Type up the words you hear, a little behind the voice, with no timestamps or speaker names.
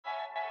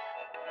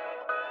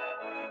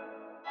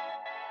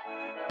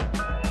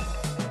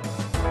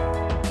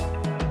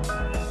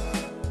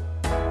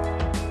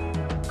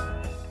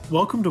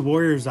Welcome to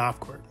Warriors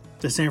Off Court,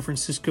 the San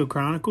Francisco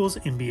Chronicles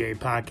NBA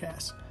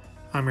podcast.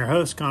 I'm your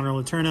host, Connor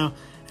Letourneau,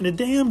 and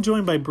today I'm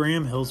joined by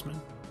Bram Hillsman,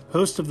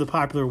 host of the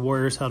popular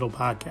Warriors Huddle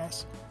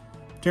podcast.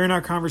 During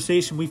our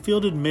conversation, we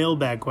fielded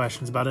mailbag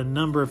questions about a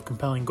number of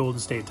compelling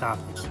Golden State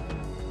topics.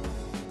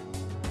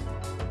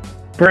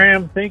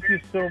 Bram, thank you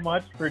so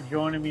much for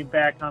joining me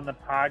back on the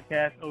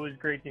podcast. Always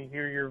great to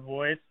hear your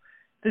voice.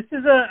 This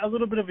is a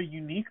little bit of a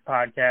unique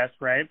podcast,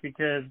 right?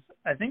 Because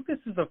I think this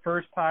is the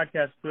first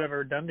podcast we've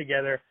ever done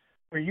together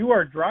where you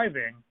are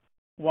driving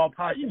while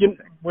podcasting,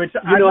 which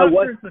I'm not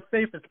sure is the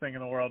safest thing in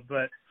the world,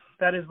 but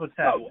that is what's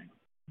happening.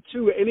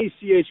 To any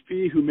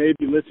CHP who may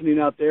be listening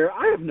out there,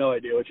 I have no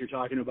idea what you're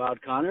talking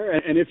about, Connor.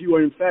 And if you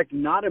are, in fact,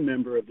 not a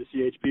member of the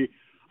CHP,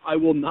 I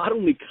will not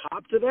only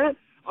cop to that,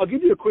 I'll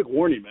give you a quick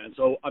warning, man.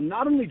 So I'm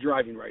not only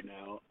driving right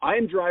now, I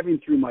am driving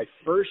through my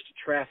first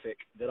traffic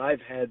that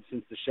I've had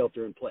since the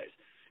shelter in place.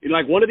 You know,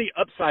 like one of the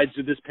upsides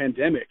to this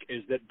pandemic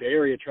is that Bay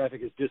Area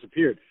traffic has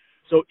disappeared.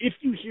 So if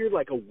you hear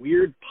like a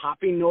weird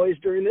popping noise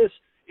during this,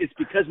 it's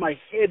because my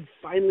head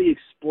finally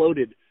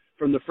exploded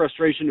from the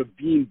frustration of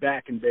being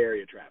back in Bay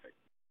Area traffic.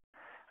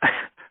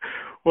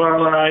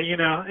 Well, at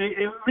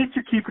least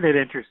you're keeping it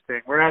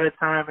interesting. We're at a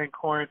time in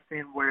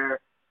quarantine where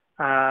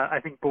I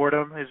think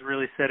boredom is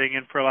really setting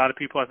in for a lot of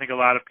people. I think a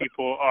lot of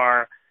people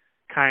are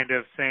kind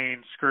of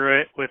saying screw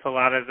it with a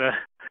lot of the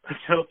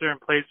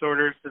shelter-in-place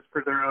orders just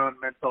for their own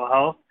mental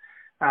health.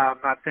 I'm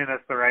not saying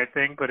that's the right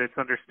thing, but it's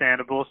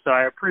understandable. So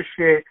I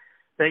appreciate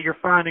that you're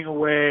finding a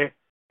way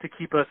to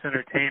keep us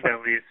entertained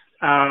at least.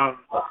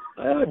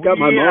 I've got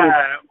my moment.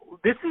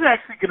 This is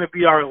actually going to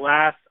be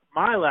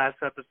my last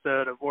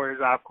episode of Warriors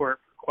Off Court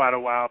for quite a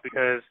while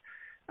because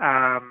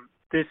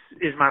this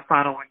is my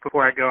final week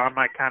before I go on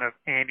my kind of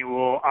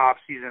annual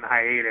off-season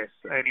hiatus.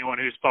 Anyone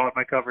who's followed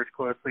my coverage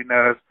closely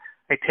knows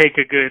I take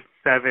a good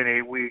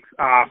 7-8 weeks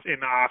off in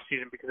the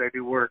off-season because I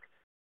do work,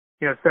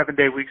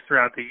 7-day weeks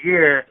throughout the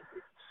year.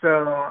 So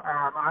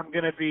I'm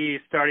going to be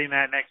starting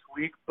that next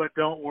week, but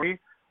don't worry,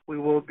 we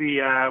will be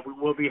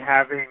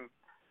having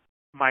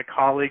my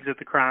colleagues at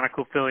the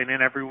Chronicle filling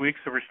in every week,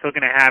 so we're still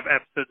going to have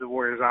episodes of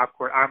Warriors Off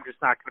Court. I'm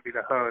just not going to be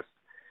the host.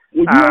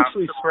 Well, you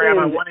actually Bram,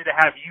 I wanted to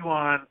have you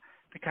on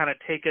to kind of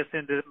take us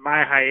into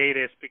my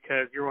hiatus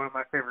because you're one of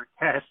my favorite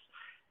guests,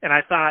 and I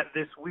thought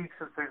this week,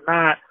 since there's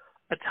not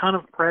a ton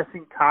of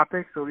pressing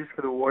topics, at least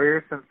for the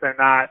Warriors, since they're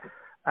not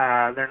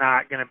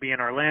going to be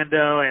in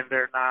Orlando and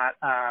they're not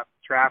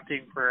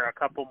drafting for a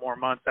couple more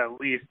months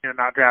at least,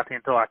 not drafting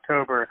until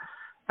October,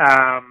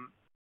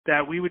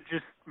 that we would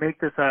just make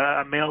this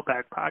a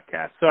mailbag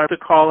podcast. So I have to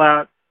call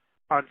out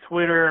on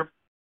Twitter,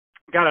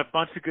 got a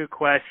bunch of good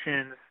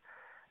questions,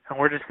 and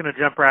we're just going to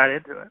jump right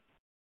into it.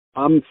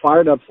 I'm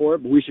fired up for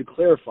it, but we should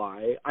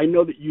clarify. I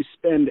know that you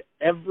spend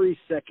every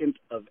second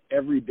of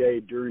every day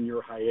during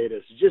your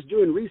hiatus just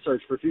doing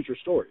research for future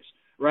stories,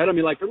 right? I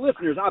mean, like for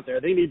listeners out there,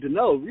 they need to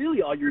know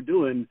really all you're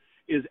doing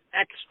is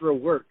extra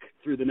work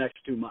through the next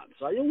 2 months.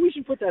 So we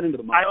should put that into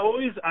the mind.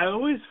 I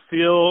always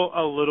feel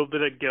a little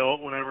bit of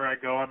guilt whenever I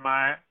go on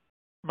my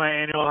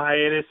annual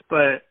hiatus,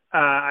 but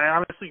I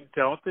honestly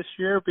don't this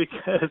year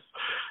because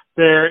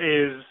there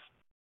is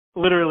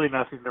literally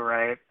nothing to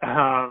write.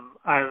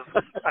 I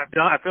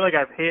feel like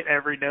I've hit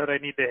every note I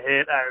need to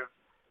hit.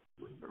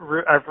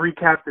 I've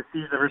recapped the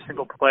season of every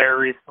single player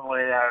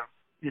recently.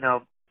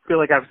 Feel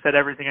like I've said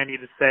everything I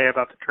need to say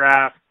about the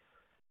draft,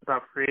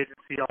 about free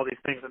agency, all these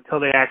things until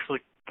they actually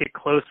get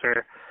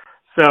closer.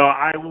 So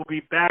I will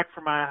be back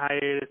from my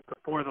hiatus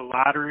before the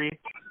lottery.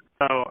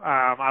 So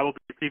I will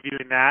be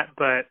previewing that.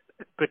 But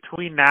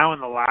between now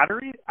and the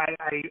lottery,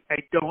 I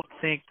don't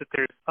think that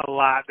there's a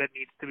lot that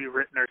needs to be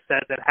written or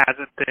said that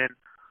hasn't been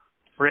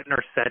written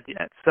or said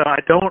yet. So I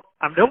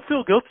don't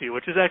feel guilty,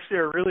 which is actually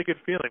a really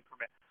good feeling for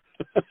me.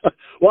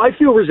 Well, I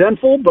feel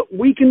resentful, but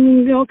we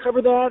can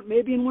cover that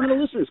maybe in one of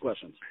the listeners'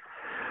 questions.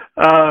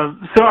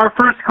 So our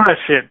first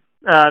question,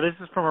 this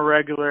is from a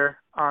regular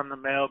on the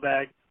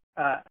mailbag,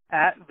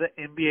 at the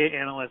NBA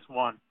Analyst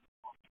 1.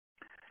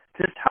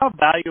 Just how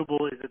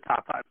valuable is a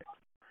top 5 pick?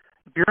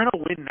 If you're in a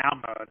win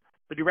now mode,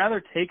 would you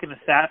rather take an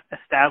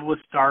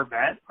established star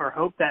vet or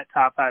hope that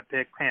top 5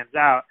 pick pans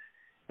out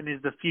and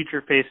is the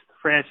future face of the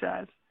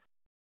franchise?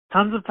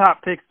 Tons of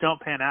top picks don't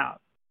pan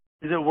out.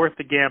 Is it worth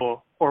the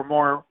gamble or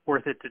more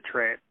worth it to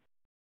trade?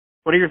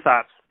 What are your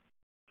thoughts?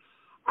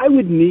 I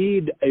would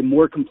need a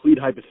more complete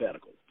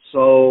hypothetical.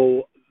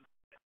 So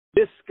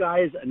this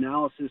guy's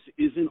analysis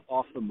isn't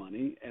off the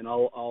money, and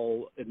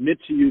I'll admit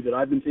to you that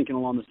I've been thinking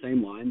along the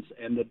same lines,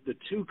 and the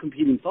two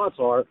competing thoughts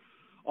are,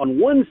 on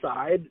one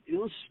side,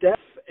 Steph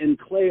and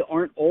Clay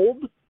aren't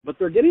old, but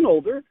they're getting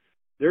older.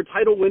 Their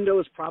title window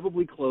is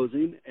probably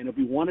closing, and if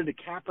we wanted to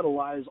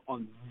capitalize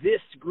on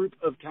this group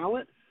of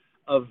talent,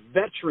 a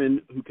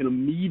veteran who can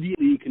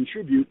immediately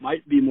contribute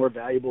might be more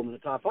valuable than a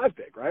top 5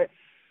 pick, right?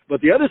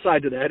 But the other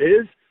side to that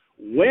is,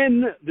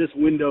 when this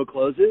window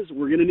closes,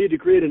 we're going to need to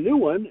create a new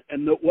one,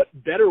 and what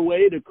better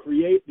way to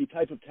create the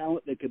type of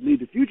talent that could lead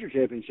to future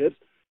championships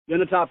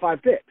than a top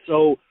 5 pick?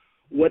 So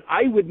what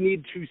I would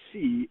need to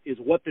see is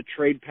what the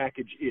trade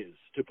package is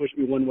to push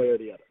me one way or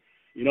the other.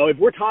 If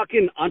we're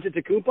talking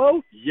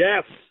Antetokounmpo,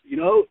 yes,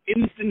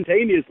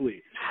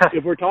 instantaneously.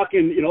 If we're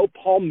talking,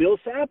 Paul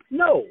Millsap,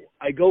 no,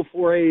 I go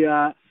for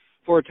a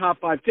top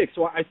 5 pick.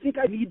 So I think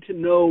I need to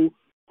know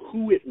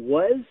who it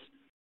was.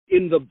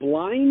 In the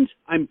blind,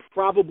 I'm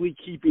probably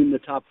keeping the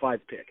top 5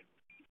 pick.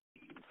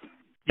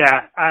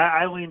 Yeah,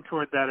 I lean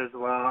toward that as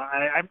well.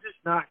 I'm just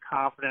not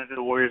confident that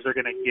the Warriors are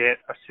going to get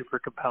a super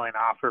compelling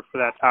offer for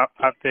that top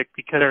 5 pick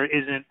because there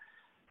isn't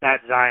that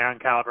Zion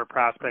caliber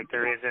prospect.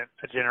 There isn't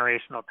a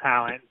generational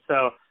talent.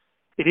 So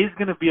it is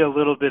going to be a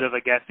little bit of a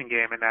guessing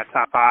game in that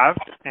top 5,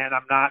 and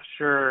I'm not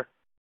sure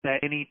that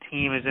any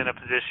team is in a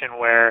position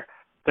where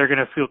they're going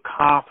to feel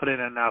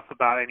confident enough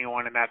about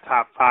anyone in that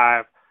top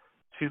 5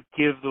 to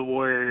give the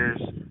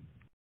Warriors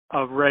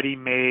a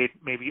ready-made,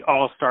 maybe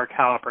all-star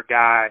caliber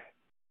guy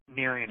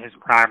nearing his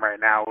prime right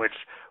now, which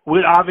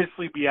would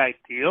obviously be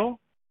ideal,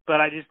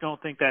 but I just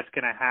don't think that's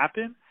going to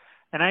happen.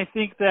 And I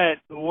think that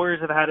the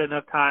Warriors have had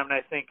enough time, and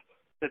I think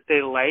that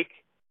they like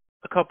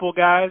a couple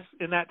guys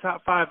in that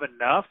top 5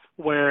 enough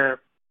where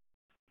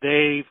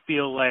they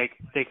feel like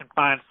they can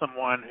find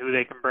someone who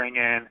they can bring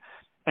in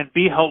and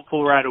be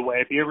helpful right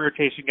away, be a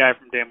rotation guy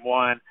from day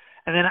one,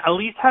 and then at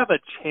least have a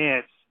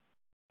chance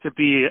to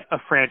be a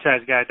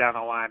franchise guy down the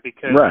line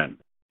because, right.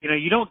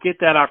 You don't get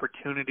that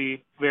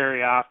opportunity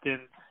very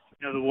often.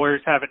 The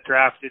Warriors haven't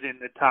drafted in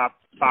the top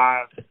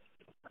 5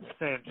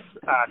 since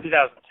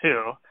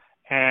 2002.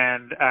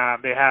 And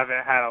they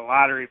haven't had a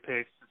lottery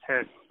pick since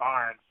Harrison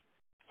Barnes.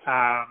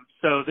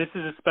 So this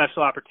is a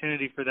special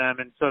opportunity for them,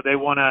 and so they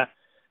want to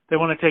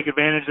take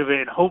advantage of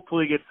it and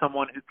hopefully get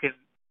someone who can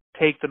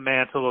take the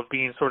mantle of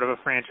being sort of a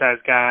franchise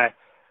guy,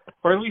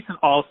 or at least an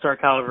all-star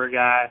caliber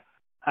guy,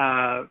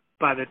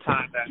 by the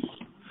time that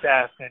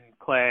Steph and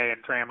Clay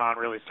and Draymond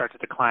really start to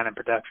decline in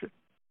production.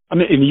 I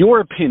mean, in your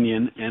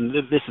opinion, and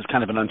this is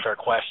kind of an unfair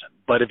question,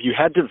 but if you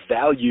had to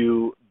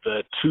value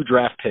the 2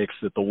 draft picks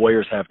that the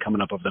Warriors have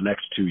coming up over the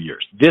next 2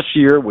 years, this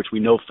year, which we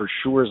know for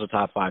sure is a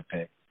top 5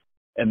 pick,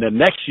 and then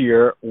next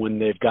year when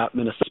they've got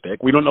Minnesota's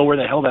pick, we don't know where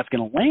the hell that's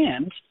going to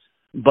land,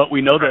 but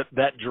we know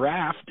that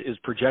draft is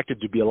projected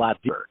to be a lot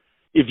deeper.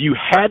 If you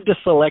had to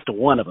select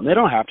one of them, they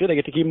don't have to, they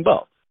get to keep them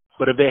both,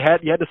 but if you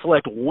had to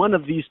select one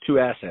of these 2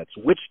 assets,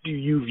 which do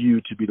you view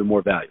to be the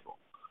more valuable?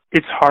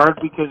 It's hard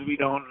because we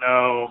don't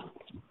know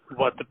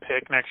what the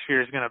pick next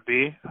year is going to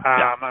be.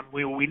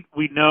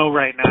 We know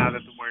right now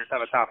that the Warriors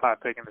have a top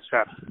 5 pick in this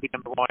draft. It could be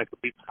number 1, it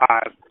could be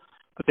 5,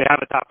 but they have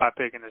a top 5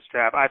 pick in this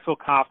draft. I feel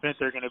confident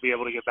they're going to be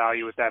able to get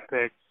value with that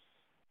pick.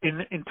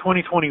 In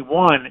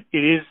 2021,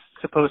 it is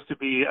supposed to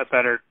be a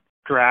better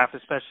draft,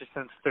 especially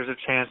since there's a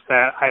chance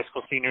that high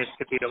school seniors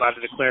could be allowed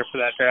to declare for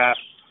that draft,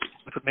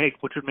 which would make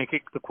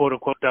it the quote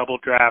unquote double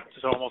draft, which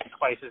is almost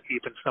twice as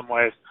deep in some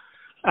ways.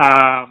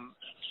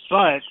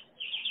 But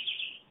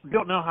we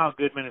don't know how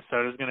good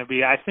Minnesota is going to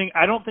be. I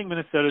don't think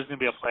Minnesota is going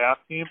to be a playoff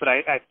team, but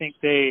I think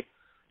they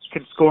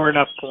can score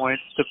enough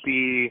points to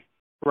be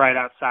right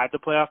outside the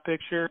playoff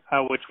picture,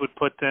 which would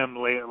put them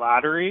late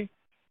lottery.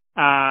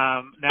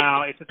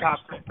 Now it's a top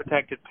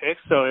protected pick,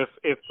 so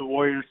if the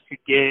Warriors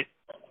could get,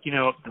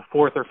 the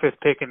 4th or 5th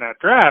pick in that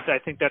draft, I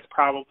think that's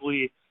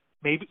arguably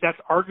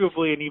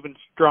an even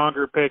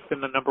stronger pick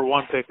than the number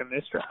 1 pick in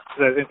this draft.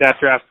 Because I think that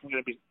draft is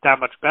going to be that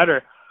much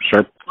better.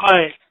 Sure.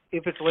 But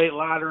if it's late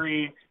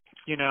lottery,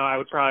 I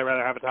would probably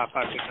rather have a top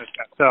 5 pick in this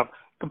draft. So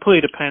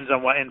completely depends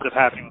on what ends up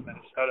happening with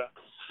Minnesota.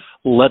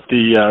 Let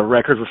the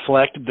record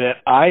reflect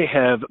that I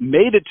have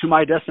made it to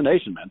my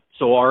destination, man.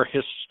 So our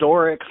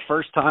historic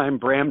first-time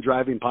Bram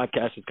driving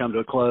podcast has come to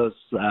a close.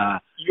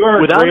 You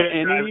are without great at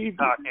any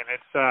talking.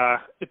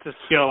 It's a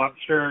skill I'm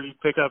sure you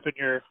pick up in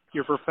your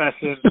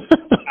profession.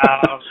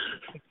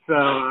 So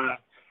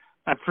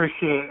I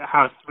appreciate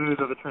how smooth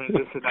of a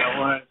transition that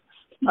was.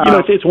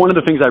 It's one of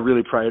the things I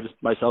really pride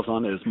myself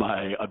on is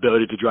my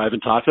ability to drive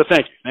and talk. So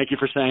thank you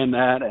for saying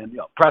that, and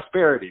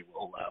prosperity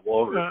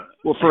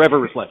will forever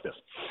reflect this.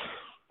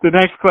 The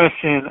next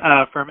question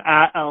from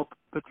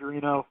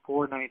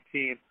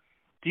 @ElPadrino419.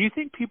 Do you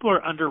think people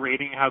are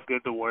underrating how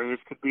good the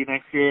Warriors could be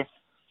next year?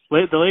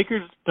 The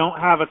Lakers don't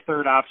have a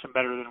third option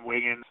better than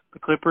Wiggins. The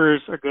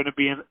Clippers are going to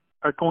be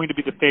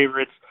the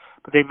favorites,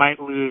 but they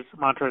might lose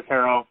Montrezl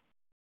Harrell.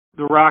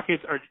 The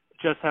Rockets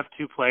just have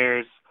 2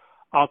 players.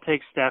 I'll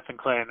take Steph and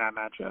Clay in that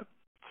matchup.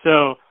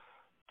 So,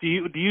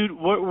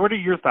 what are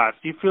your thoughts?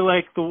 Do you feel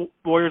like the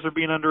Warriors are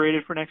being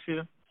underrated for next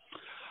season?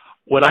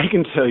 What I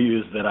can tell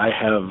you is that I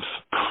have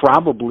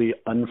probably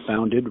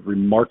unfounded,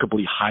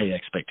 remarkably high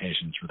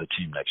expectations for the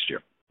team next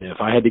year. If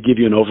I had to give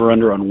you an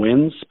over-under on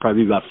wins,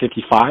 probably about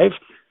 55,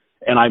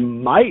 and I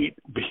might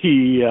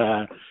be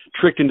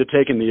tricked into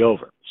taking the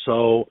over.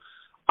 So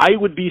I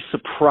would be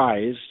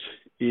surprised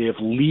if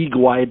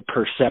league-wide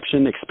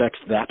perception expects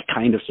that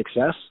kind of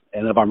success.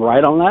 And if I'm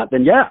right on that,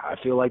 then yeah, I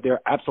feel like they're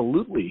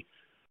absolutely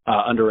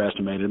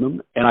underestimating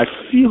them. And I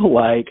feel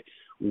like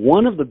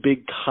one of the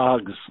big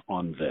cogs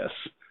on this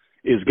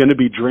is going to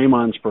be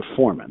Draymond's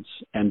performance.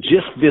 And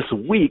just this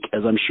week,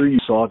 as I'm sure you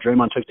saw,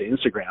 Draymond took to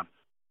Instagram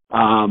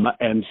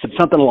and said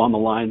something along the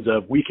lines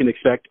of, we can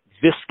expect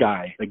this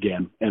guy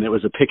again, and it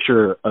was a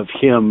picture of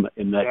him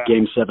in that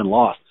Game 7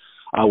 loss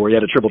where he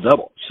had a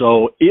triple-double.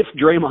 So if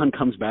Draymond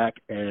comes back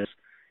as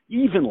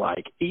even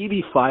like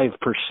 85%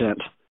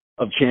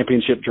 of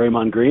championship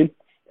Draymond Green,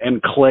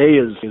 and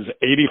Klay is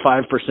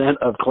 85%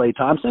 of Klay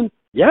Thompson,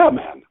 yeah,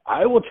 man,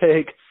 I will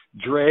take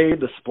Dre,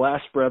 the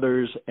Splash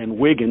Brothers, and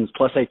Wiggins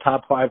plus a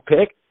top 5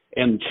 pick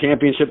and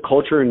championship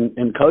culture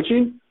and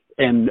coaching,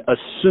 and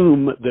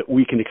assume that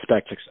we can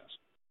expect success.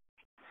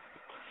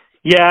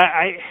 Yeah,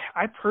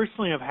 I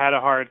personally have had a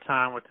hard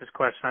time with this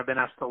question. I've been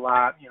asked a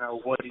lot,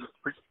 what do you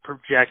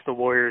project the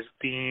Warriors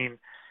being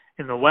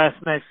in the West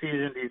next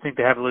season? Do you think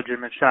they have a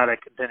legitimate shot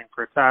at contending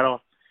for a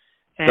title?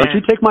 And don't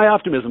you take my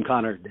optimism,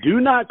 Connor.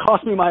 Do not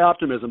cost me my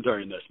optimism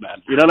during this,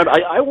 man. You know what I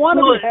mean? I want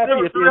to be happy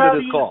at the end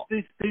of this call.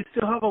 They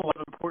still have a lot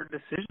of important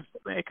decisions to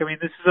make. I mean,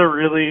 this is a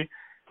really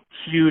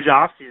huge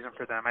offseason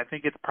for them. I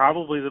think it's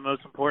probably the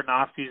most important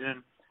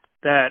offseason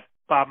that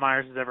Bob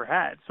Myers has ever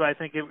had. So I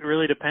think it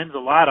really depends a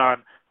lot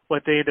on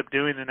what they end up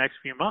doing the next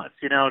few months.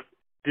 Do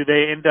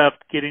they end up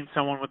getting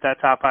someone with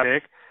that top 5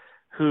 pick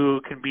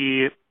who can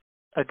be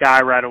a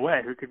guy right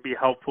away, who can be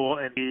helpful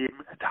and be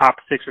a top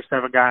 6 or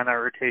 7 guy in that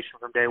rotation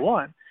from day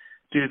one?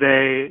 Do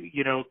they,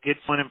 get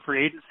someone in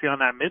free agency on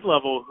that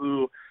mid-level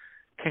who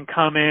can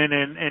come in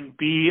and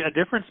be a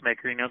difference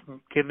maker?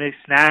 Can they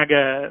snag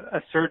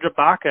a Serge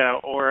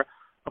Ibaka or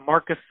a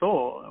Marc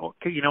Gasol?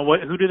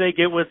 Who do they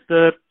get with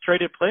the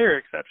traded player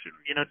exception?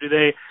 Do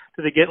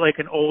they get like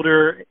an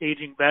older,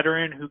 aging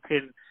veteran who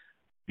can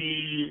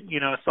be,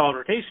 a solid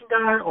rotation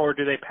guy, or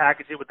do they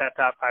package it with that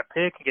top 5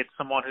 pick and get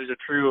someone who's a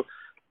true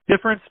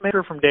difference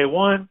maker from day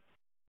one?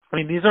 I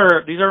mean, these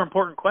are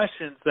important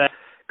questions that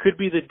could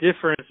be the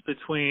difference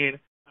between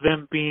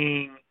them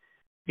being,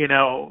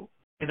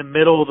 in the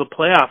middle of the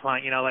playoff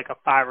line, like a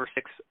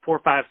 4,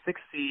 5,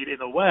 6 seed in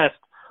the West,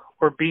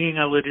 or being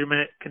a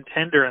legitimate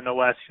contender in the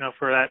West,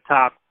 for that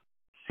top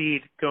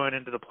seed going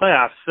into the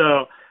playoffs.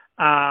 So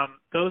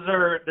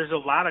there's a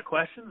lot of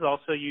questions.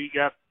 Also, you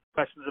got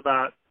questions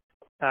about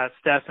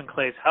Steph and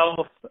Klay's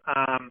health.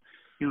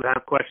 You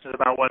have questions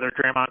about whether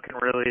Draymond can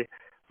really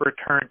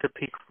return to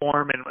peak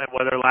form and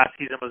whether last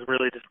season was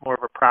really just more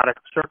of a product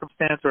of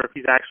circumstance or if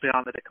he's actually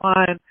on the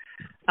decline.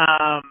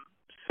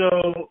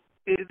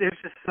 There's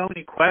just so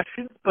many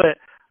questions, but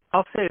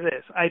I'll say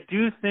this. I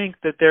do think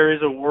that there is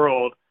a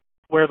world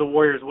where the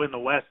Warriors win the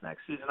West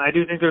next season. I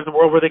do think there's a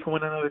world where they can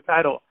win another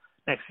title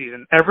next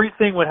season.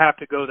 Everything would have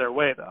to go their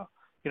way, though.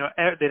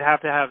 They'd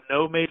have to have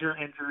no major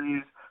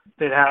injuries.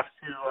 They'd have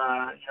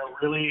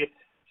to, really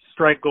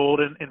strike gold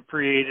in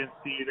free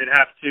agency. They'd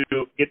have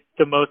to get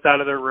the most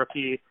out of their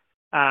rookie.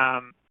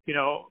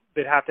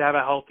 They'd have to have a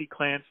healthy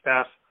Klay and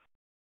Steph.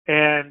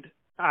 And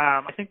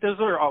I think those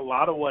are a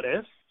lot of what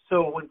ifs.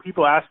 So when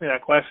people ask me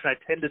that question, I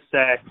tend to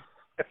say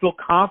I feel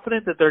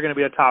confident that they're going to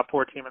be a top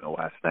 4 team in the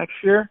West next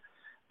year.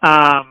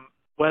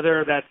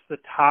 Whether that's the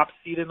top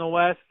seed in the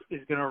West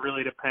is going to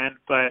really depend,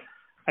 but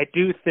I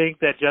do think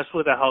that just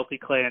with a healthy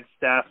Klay and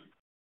Steph,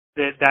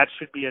 that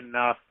should be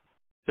enough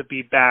to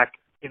be back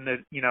in the,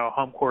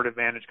 home court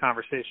advantage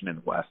conversation in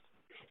the West.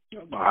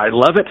 I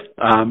love it.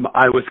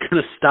 I was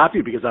going to stop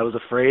you because I was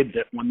afraid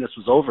that when this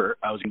was over,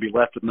 I was going to be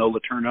left with no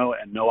Letourneau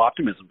and no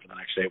optimism for the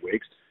next 8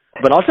 weeks.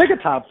 But I'll take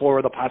a top 4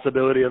 with the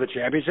possibility of a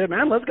championship,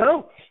 man. Let's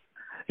go.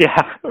 Yeah,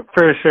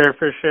 for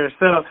sure.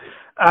 So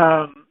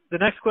the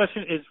next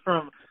question is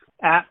from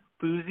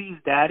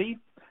 @Boozy's Daddy,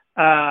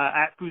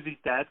 @Boozy's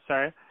Dad,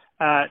 sorry.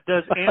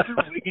 Does Andrew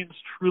Wiggins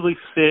truly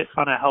fit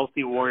on a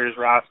healthy Warriors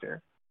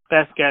roster?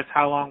 Best guess,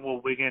 how long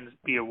will Wiggins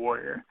be a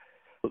Warrior?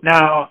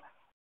 Now,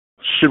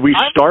 should we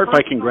start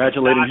by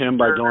congratulating him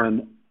by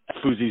doing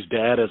 @Boozy's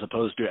Dad as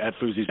opposed to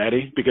 @Boozy's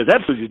Daddy? Because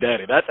 @Boozy's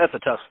Daddy, that's a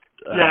tough,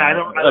 I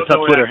don't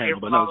tough Twitter handle,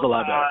 but no, it's a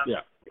lot better.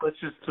 Yeah. Let's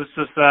just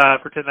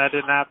pretend that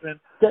didn't happen.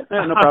 Yeah,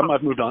 no problem.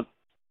 I've moved on.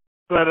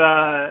 But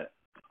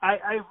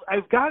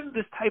I've gotten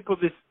this type of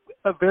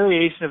a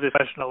variation of this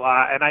question a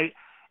lot, and I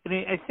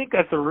think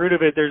at the root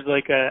of it, there's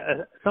like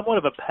a somewhat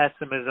of a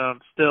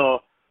pessimism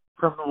still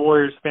from the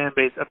Warriors fan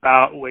base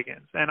about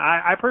Wiggins, and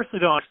I personally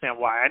don't understand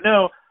why. I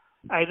know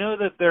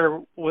that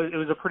it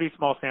was a pretty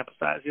small sample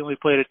size. He only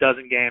played a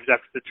dozen games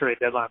after the trade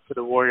deadline for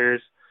the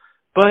Warriors,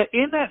 but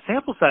in that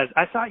sample size,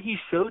 I thought he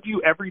showed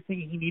you everything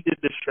he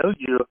needed to show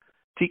you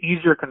to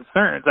ease your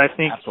concerns. I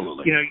think,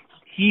 absolutely,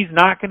 he's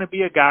not going to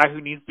be a guy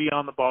who needs to be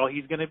on the ball.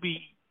 He's going to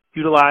be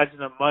utilized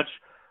in a much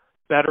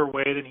better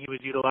way than he was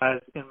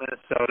utilized in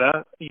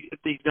Minnesota. He's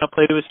going to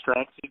play to his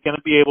strengths. He's going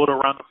to be able to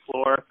run the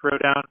floor, throw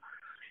down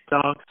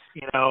dunks,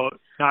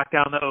 knock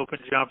down the open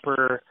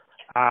jumper,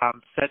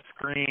 set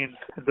screens,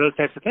 and those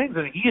types of things.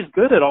 And he is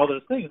good at all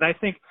those things. And I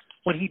think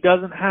when he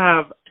doesn't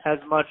have as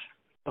much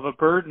of a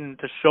burden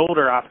to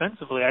shoulder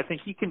offensively, I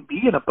think he can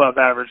be an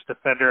above-average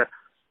defender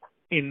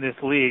in this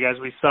league, as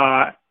we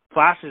saw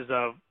flashes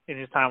of in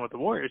his time with the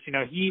Warriors.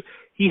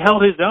 He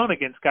held his own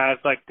against guys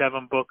like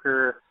Devin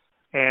Booker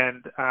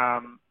and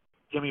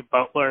Jimmy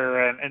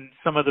Butler and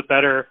some of the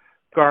better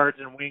guards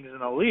and wings in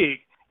the league.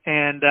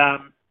 And,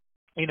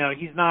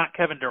 he's not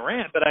Kevin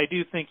Durant, but I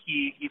do think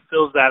he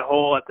fills that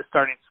hole at the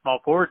starting small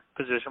forward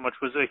position, which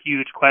was a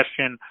huge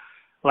question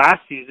last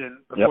season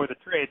before the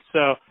trade.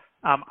 So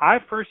I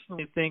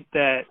personally think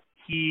that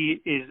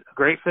he is a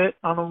great fit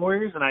on the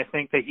Warriors, and I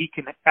think he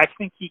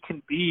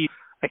can be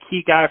a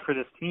key guy for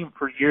this team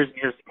for years and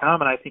years to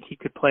come, and I think he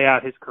could play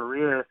out his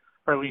career,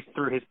 or at least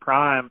through his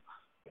prime,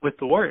 with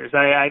the Warriors.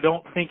 I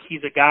don't think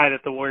he's a guy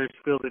that the Warriors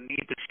feel the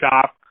need to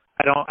shop.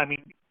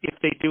 If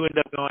they do end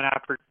up going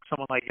after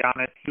someone like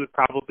Giannis, he would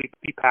probably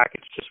be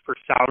packaged just for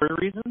salary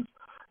reasons.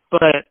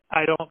 But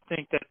I don't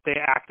think that they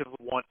actively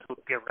want to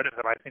get rid of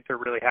him. I think they're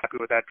really happy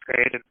with that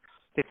trade, and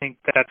they think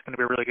that's going to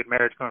be a really good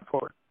marriage going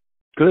forward.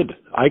 Good.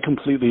 I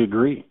completely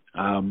agree.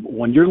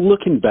 When you're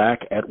looking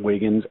back at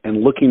Wiggins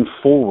and looking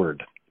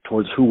forward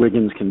towards who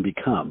Wiggins can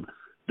become,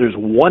 there's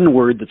one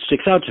word that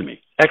sticks out to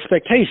me: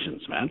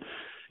 expectations, man.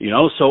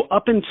 So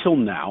up until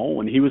now,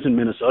 when he was in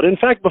Minnesota, in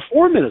fact,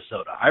 before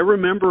Minnesota, I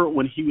remember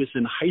when he was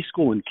in high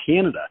school in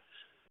Canada,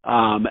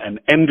 an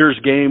Ender's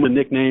Game, a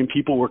nickname,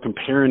 people were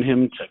comparing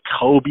him to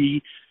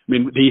Kobe.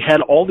 He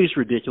had all these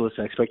ridiculous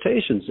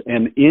expectations.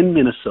 And in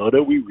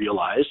Minnesota, we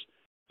realized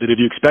that if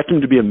you expect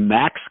him to be a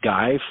max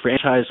guy,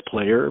 franchise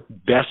player,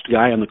 best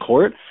guy on the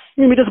court,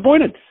 you're going to be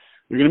disappointed.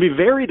 You're going to be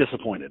very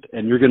disappointed,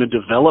 and you're going to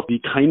develop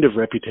the kind of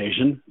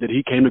reputation that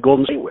he came to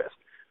Golden State with.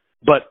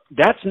 But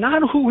that's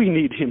not who we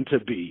need him to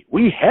be.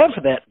 We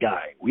have that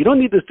guy. We don't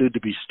need this dude to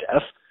be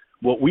Steph.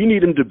 What we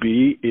need him to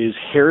be is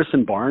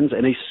Harrison Barnes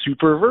and a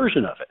super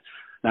version of it.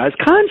 Now, his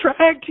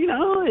contract,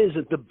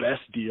 isn't the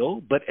best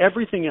deal, but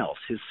everything else,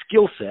 his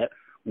skill set,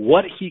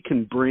 what he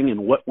can bring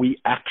and what we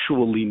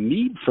actually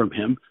need from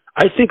him,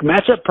 I think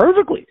match up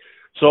perfectly.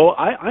 So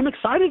I'm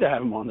excited to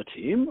have him on the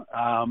team.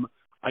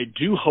 I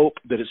do hope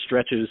that it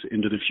stretches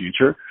into the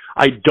future.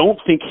 I don't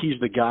think he's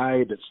the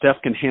guy that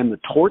Steph can hand the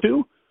torch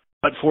to,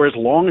 but for as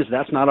long as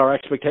that's not our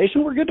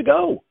expectation, we're good to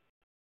go.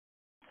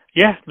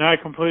 Yeah, no, I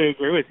completely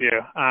agree with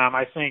you.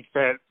 I think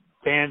that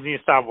fans need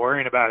to stop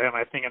worrying about him.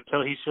 I think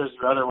until he shows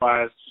you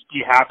otherwise, just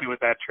be happy with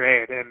that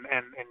trade and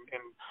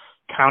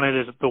count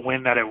it as the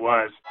win that it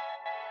was.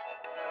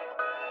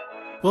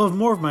 We'll have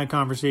more of my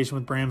conversation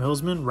with Bram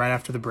Hillsman right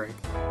after the break.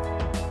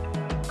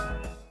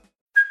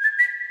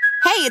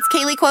 Hey, it's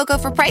Kaylee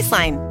Cuoco for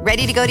Priceline.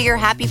 Ready to go to your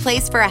happy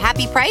place for a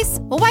happy price?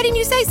 Well, why didn't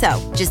you say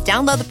so? Just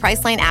download the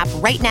Priceline app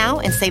right now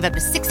and save up to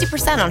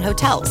 60% on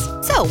hotels.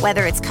 So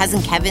whether it's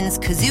Cousin Kevin's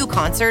Kazoo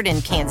Concert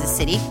in Kansas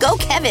City, go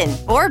Kevin,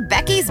 or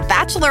Becky's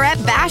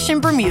Bachelorette Bash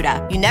in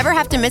Bermuda, you never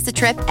have to miss a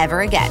trip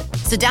ever again.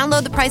 So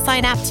download the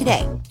Priceline app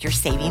today. Your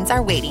savings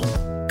are waiting.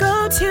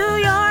 Go to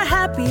your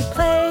happy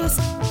place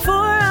for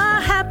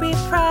a happy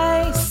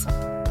price.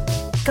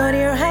 Go to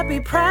your happy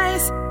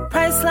price,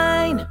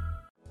 Priceline.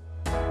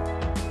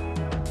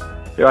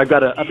 Here, I've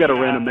got a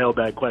random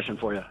mailbag question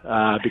for you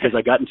because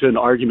I got into an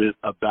argument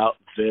about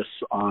this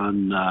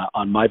on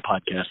my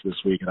podcast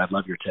this week, and I'd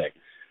love your take.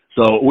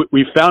 So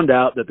we found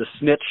out that the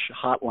snitch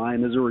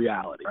hotline is a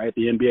reality, right?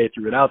 The NBA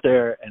threw it out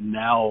there, and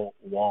now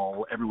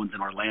while everyone's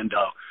in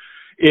Orlando,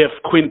 if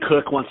Quinn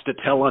Cook wants to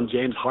tell on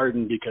James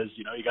Harden because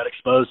he got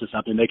exposed to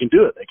something, they can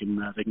do it. They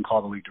can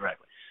call the league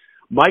directly.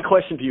 My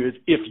question to you is,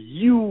 if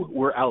you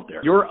were out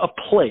there, you're a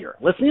player,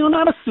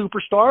 not a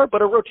superstar,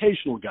 but a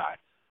rotational guy,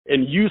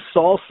 and you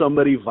saw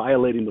somebody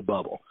violating the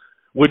bubble,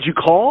 would you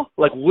call?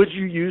 Would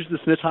you use the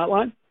snitch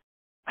hotline?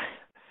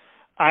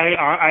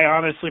 I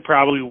honestly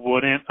probably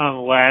wouldn't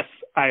unless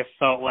I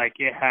felt like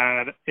it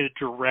had a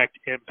direct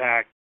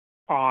impact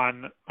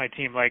on my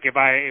team. Like if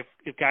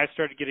guys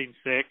started getting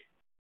sick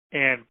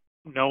and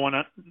no one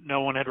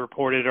had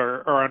reported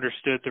or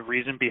understood the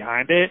reason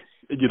behind it,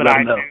 but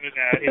I knew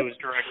that it was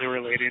directly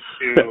related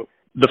to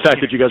the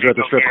fact that you guys were at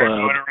the strip club,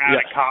 going around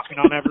and coughing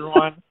on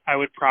everyone, I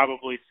would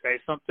probably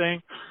say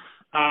something.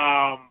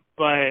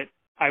 But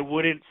I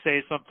wouldn't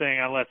say something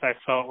unless I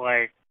felt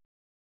like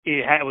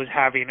it was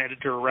having a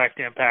direct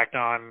impact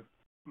on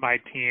my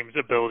team's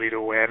ability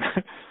to win.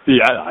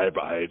 Yeah,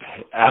 I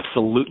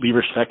absolutely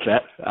respect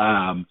that.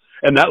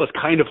 And that was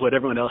kind of what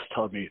everyone else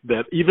told me,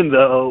 that even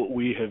though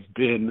we have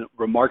been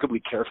remarkably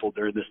careful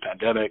during this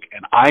pandemic,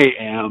 and I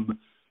am,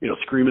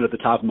 screaming at the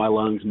top of my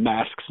lungs,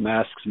 masks,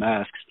 masks,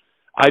 masks,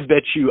 I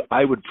bet you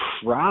I would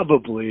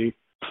probably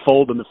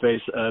fold in the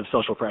face of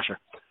social pressure.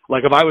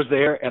 Like if I was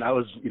there and I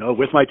was,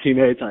 with my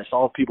teammates and I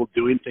saw people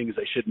doing things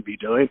they shouldn't be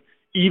doing,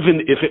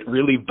 even if it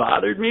really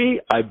bothered me,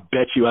 I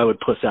bet you I would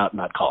puss out and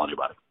not call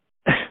anybody.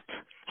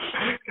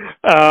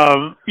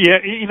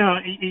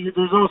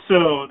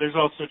 There's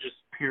also just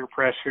peer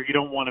pressure. You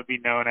don't want to be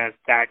known as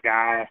that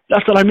guy.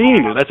 That's what I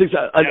mean. That's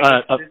exactly.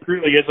 It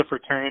really is a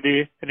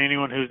fraternity, and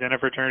anyone who's in a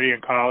fraternity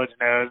in college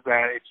knows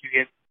that if you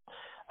get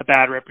a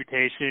bad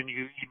reputation,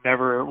 you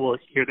never will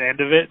hear the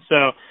end of it.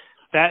 So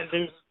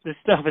this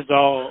stuff is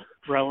all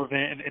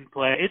relevant and in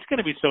play. It's going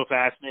to be so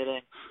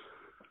fascinating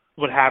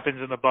what happens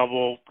in the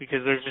bubble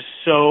because there's just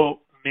so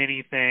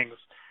many things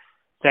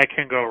that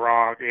can go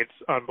wrong. It's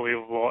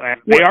unbelievable,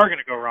 and they are going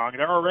to go wrong.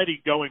 They're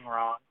already going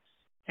wrong,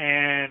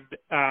 and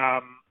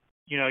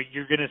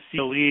you're going to see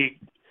the league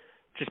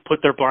just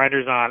put their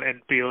blinders on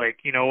and be like,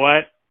 you know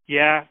what?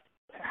 Yeah,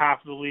 half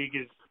of the league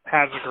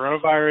has the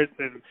coronavirus,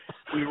 and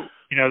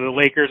the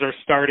Lakers are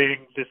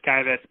starting this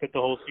guy that spent the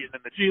whole season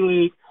in the G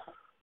League.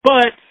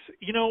 But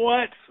you know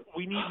what?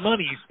 We need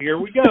money. Here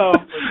we go.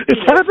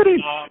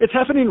 It's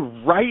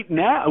happening right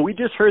now. We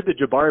just heard that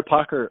Jabari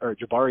Parker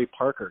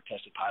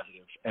tested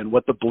positive, and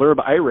what the blurb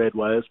I read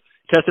was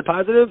tested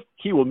positive.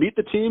 He will meet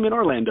the team in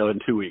Orlando in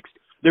 2 weeks.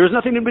 There was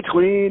nothing in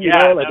between. There's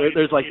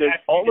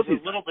all of these.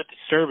 It's a little bit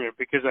disturbing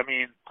because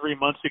 3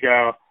 months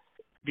ago,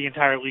 the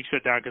entire league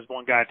shut down because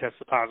one guy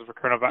tested positive for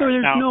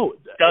coronavirus.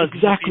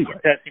 Exactly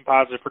testing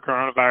positive for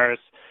coronavirus,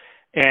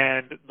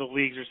 and the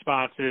league's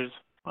response is,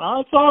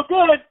 "Well, it's all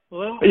good."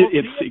 Well,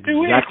 it's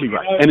exactly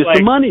right, and it's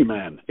the money,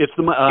 man. It's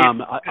the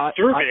it's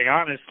disturbing,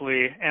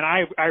 honestly, and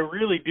I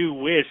really do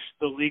wish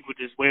the league would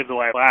just wave the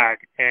white flag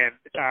and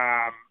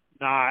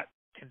not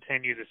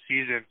continue the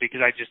season,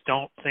 because I just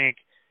don't think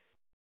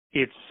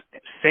it's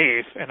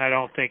safe, and I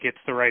don't think it's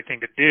the right thing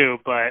to do,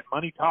 but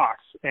money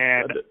talks,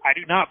 and I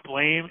do not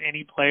blame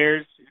any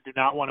players who do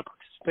not want to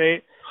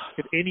participate.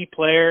 If any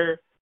player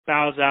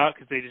bows out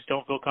because they just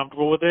don't feel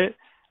comfortable with it,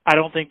 I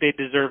don't think they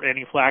deserve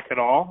any flack at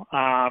all.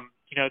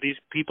 These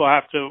people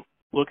have to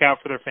look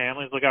out for their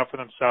families, look out for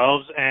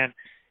themselves, and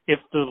if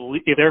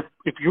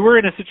you were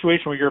in a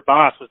situation where your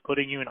boss was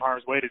putting you in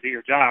harm's way to do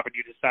your job, and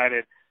you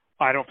decided,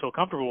 I don't feel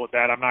comfortable with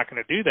that, I'm not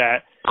going to do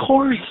that. Of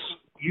course,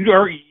 you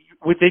are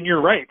within your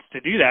rights to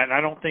do that, and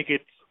I don't think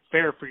it's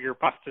fair for your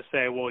boss to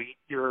say, well,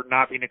 you're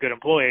not being a good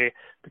employee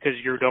because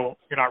you're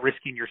not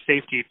risking your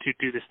safety to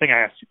do this thing I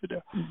asked you to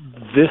do.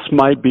 This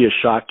might be a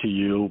shock to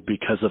you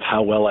because of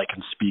how well I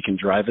can speak and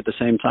drive at the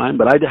same time,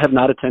 but I have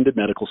not attended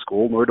medical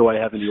school, nor do I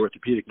have any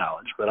orthopedic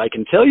knowledge. But I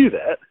can tell you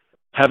that,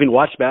 having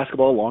watched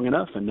basketball long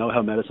enough and know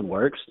how medicine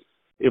works,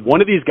 if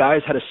one of these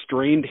guys had a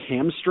strained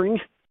hamstring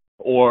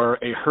or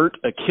a hurt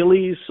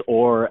Achilles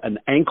or an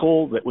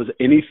ankle that was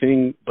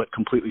anything but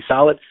completely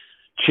solid,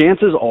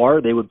 chances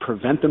are they would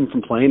prevent them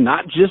from playing,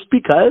 not just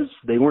because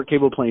they weren't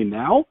capable of playing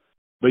now,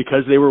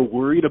 because they were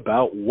worried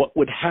about what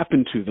would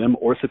happen to them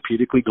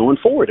orthopedically going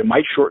forward. It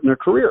might shorten their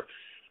career.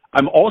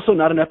 I'm also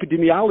not an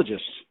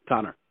epidemiologist,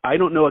 Connor. I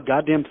don't know a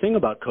goddamn thing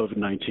about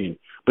COVID-19.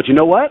 But you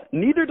know what?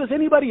 Neither does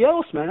anybody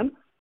else, man.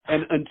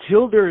 And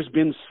until there has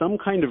been some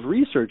kind of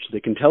research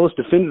that can tell us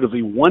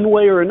definitively one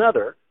way or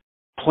another,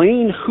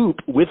 playing hoop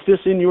with this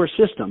in your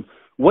system,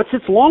 what's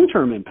its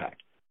long-term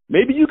impact?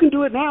 Maybe you can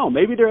do it now.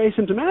 Maybe they're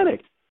asymptomatic.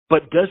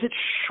 But does it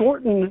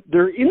shorten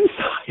their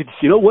insides?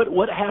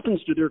 What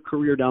happens to their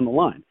career down the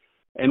line?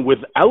 And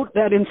without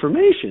that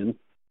information,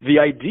 the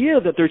idea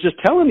that they're just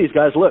telling these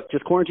guys, look,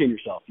 just quarantine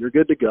yourself. You're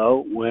good to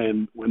go.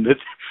 When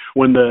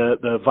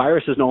the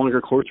virus is no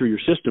longer core through your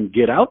system,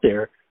 get out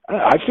there.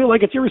 I feel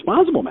like it's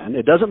irresponsible, man.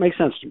 It doesn't make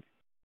sense to me.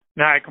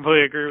 No, I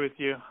completely agree with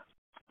you.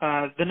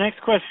 The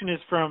next question is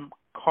from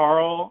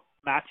Carl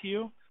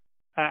Matthew,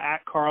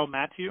 at Carl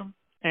Matthew.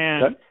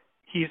 And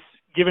he's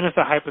given us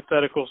a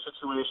hypothetical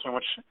situation,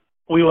 which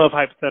we love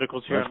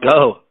hypotheticals here. Let's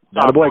go.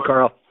 Not boy,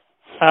 Carl.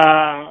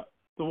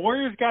 The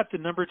Warriors got the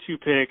number 2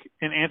 pick,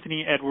 and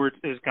Anthony Edwards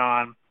is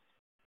gone.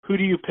 Who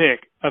do you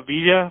pick,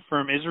 Avdija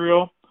from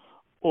Israel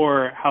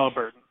or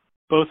Halliburton?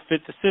 Both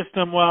fit the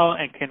system well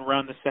and can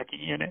run the second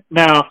unit.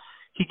 Now,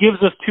 he gives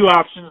us 2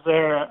 options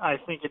there. I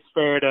think it's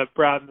fair to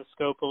broaden the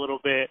scope a little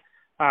bit.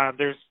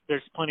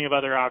 There's plenty of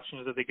other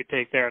options that they could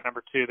take there. At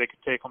number 2, they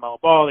could take LaMelo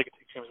Ball. They could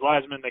take James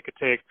Wiseman. They could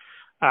take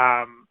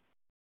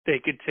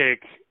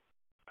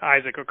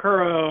Isaac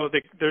Okoro.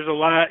 There's a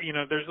lot.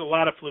 There's a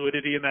lot of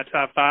fluidity in that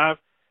top 5,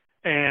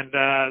 and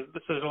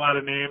there's a lot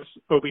of names.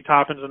 Obi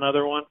Toppin's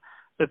another one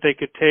that they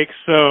could take.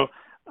 So,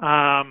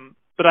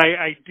 but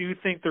I do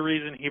think the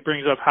reason he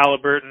brings up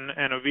Halliburton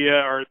and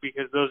Avdija are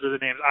because those are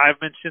the names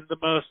I've mentioned the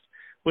most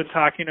when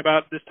talking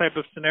about this type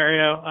of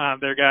scenario.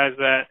 They're guys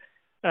that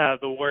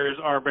the Warriors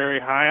are very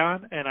high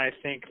on, and I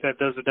think that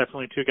those are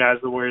definitely 2 guys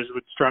the Warriors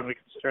would strongly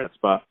consider that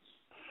spot.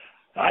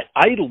 I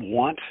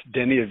want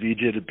Deni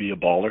Avdija to be a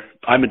baller.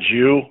 I'm a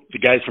Jew. The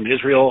guy's from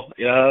Israel.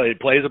 He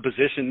plays a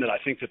position that I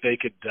think that they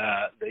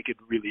could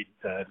really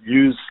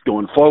use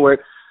going forward.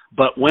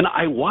 But when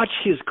I watch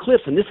his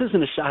clips, and this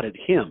isn't a shot at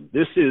him,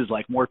 this is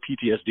like more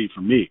PTSD for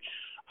me.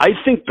 I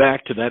think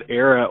back to that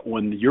era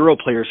when the Euro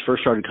players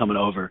first started coming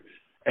over,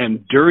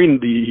 and during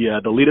the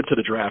lead up to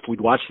the draft,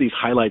 we'd watch these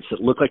highlights that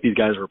looked like these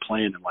guys were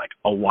playing in like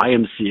a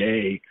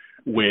YMCA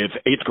with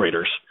 8th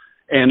graders.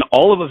 And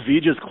all of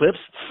Avdija's clips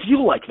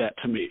feel like that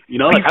to me.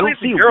 I don't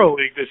see the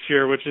EuroLeague this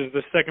year, which is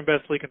the second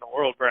best league in the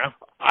world, bro.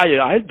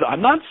 I'm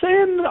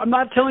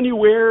not telling you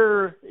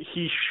where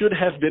he should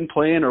have been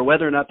playing or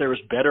whether or not there was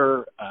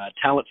better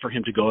talent for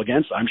him to go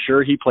against. I'm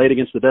sure he played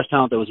against the best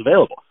talent that was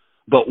available.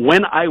 But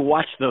when I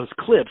watch those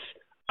clips,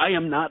 I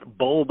am not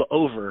bowled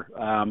over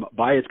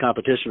by his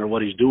competition or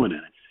what he's doing in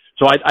it.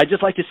 So I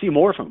just like to see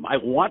more from him. I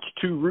want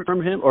to root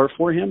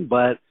for him,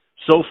 but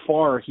so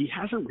far he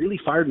hasn't really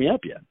fired me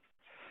up yet.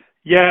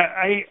 Yeah,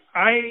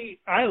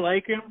 I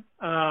like him.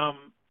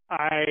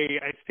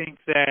 I think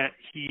that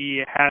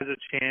he has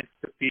a chance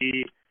to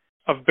be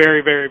a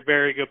very, very,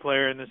 very good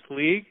player in this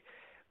league.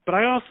 But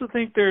I also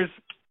think there's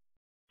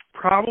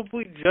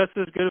probably just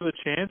as good of a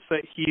chance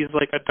that he's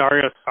like a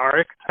Dario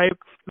Saric type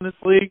in this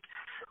league,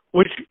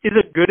 which is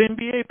a good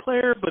NBA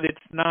player, but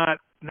it's not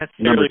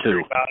necessarily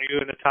great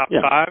value in the top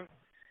 5.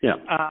 Yeah.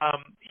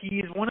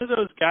 He's one of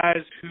those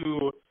guys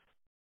who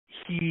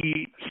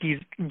he's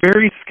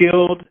very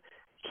skilled.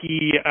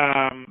 He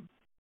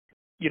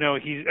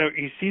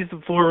he sees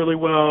the floor really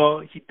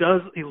well. He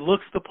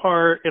looks the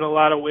part in a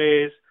lot of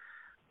ways,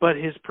 but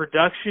his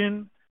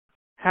production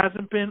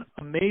hasn't been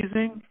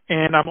amazing,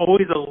 and I'm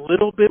always a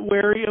little bit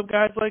wary of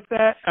guys like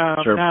that.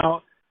 Sure.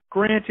 Now,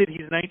 granted,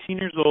 he's 19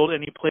 years old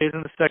and he plays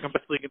in the second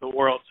best league in the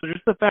world, so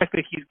just the fact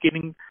that he's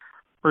getting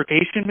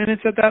rotation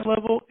minutes at that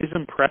level is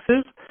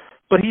impressive.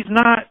 But he's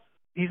not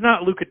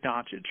Luka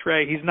Doncic,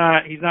 right? He's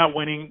not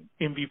winning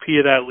MVP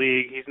of that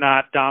league. He's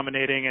not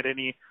dominating at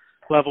any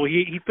level.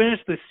 He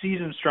finished the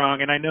season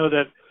strong, and I know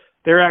that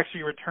they're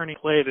actually returning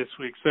play this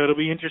week, so it'll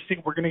be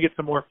interesting. We're going to get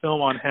some more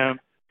film on him.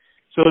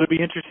 So it'll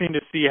be interesting to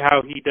see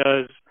how he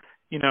does,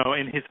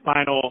 in his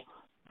final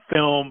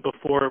film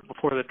before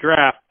the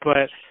draft.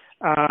 But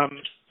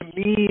to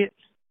me,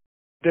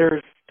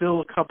 there's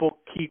still a couple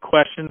key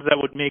questions that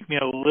would make me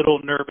a little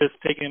nervous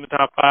taking him in the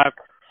top 5.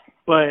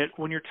 But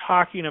when you're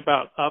talking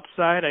about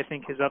upside, I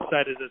think his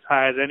upside is as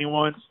high as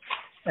anyone's,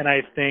 and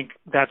I think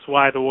that's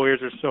why the Warriors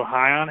are so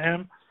high on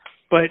him.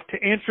 But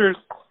to answer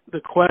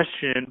the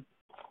question,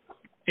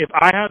 if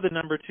I have the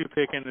number 2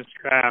 pick in this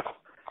draft,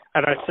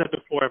 and I said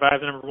before, if I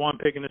have the number 1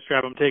 pick in this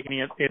draft, I'm taking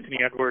Anthony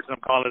Edwards, and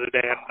I'm calling it a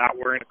day. I'm not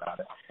worrying about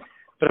it.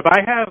 But if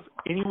I have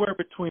anywhere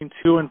between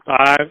 2 and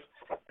 5,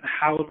 and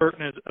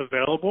Halliburton is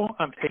available,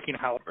 I'm taking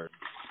Halliburton.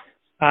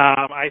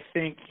 I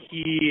think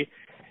he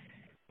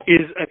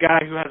is a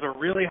guy who has a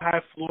really high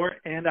floor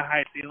and a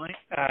high ceiling.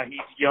 He's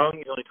young.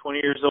 He's only 20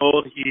 years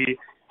old. He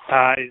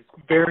is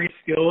very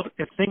skilled.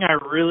 The thing I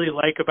really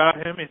like about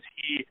him is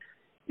he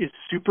is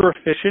super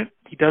efficient.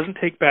 He doesn't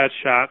take bad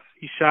shots.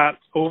 He shot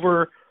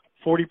over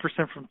 40%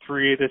 from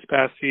 3 this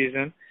past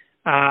season.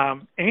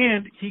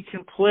 And he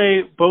can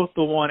play both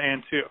the 1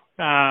 and 2.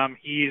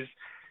 He's,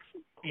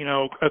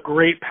 a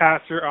great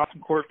passer,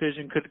 awesome court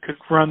vision, could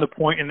run the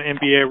point in the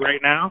NBA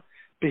right now.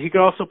 But he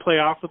could also play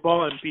off the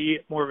ball and be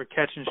more of a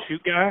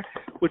catch-and-shoot guy,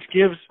 which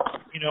gives,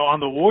 on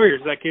the Warriors,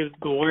 that gives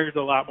the Warriors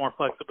a lot more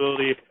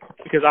flexibility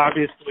because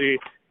obviously,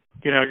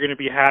 you're going to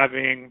be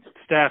having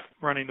Steph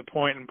running the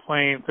point and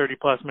playing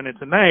 30-plus minutes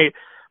a night,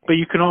 but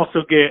you can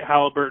also get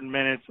Halliburton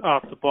minutes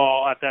off the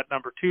ball at that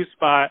number 2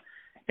 spot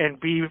and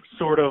be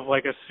sort of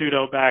like a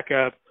pseudo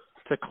backup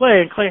to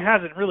Klay. And Klay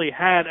hasn't really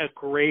had a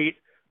great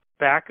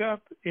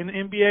backup in the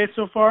NBA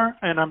so far,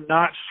 and I'm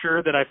not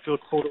sure that I feel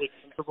totally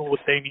comfortable with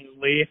Damian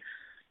Lee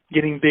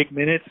getting big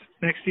minutes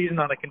next season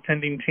on a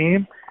contending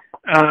team.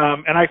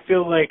 And I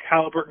feel like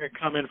Halliburton could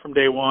come in from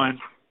day one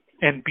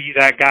and be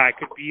that guy,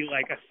 could be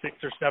like a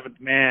 6th or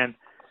 7th man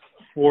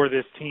for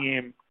this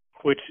team,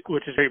 which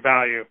is great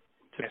value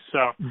to me. So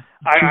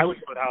I would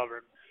go with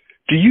Halliburton.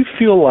 Do you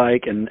feel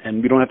like, and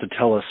we don't have to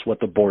tell us what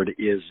the board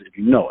is if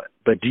you know it,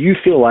 but do you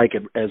feel like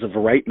as of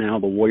right now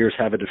the Warriors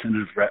have a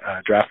definitive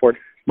draft board?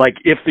 Like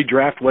if the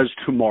draft was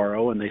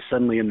tomorrow and they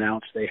suddenly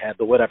announced they had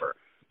the whatever,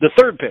 the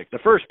 3rd pick, the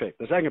 1st pick,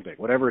 the 2nd pick,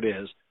 whatever it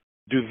is,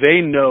 do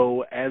they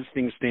know as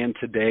things stand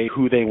today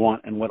who they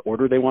want and what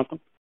order they want them?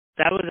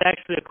 That was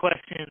actually a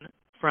question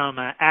from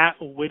at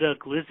Wida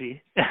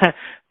Glizzy. Boom.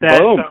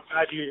 So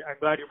I'm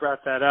glad you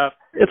brought that up.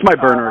 It's my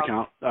burner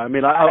account. I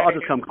mean, I'll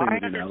just come clean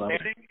with you now. My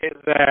understanding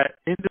is that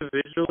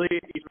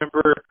individually, each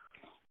member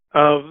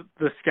of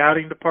the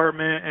scouting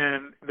department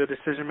and the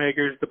decision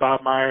makers, the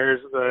Bob Myers,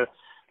 the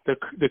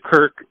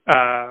Kirk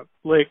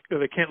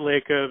the Kent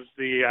Lakevs,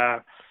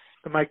 the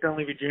Mike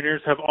Dunleavy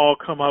Juniors have all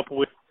come up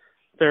with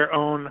their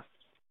own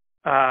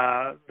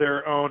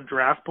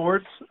draft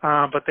boards,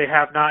 but they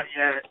have not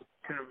yet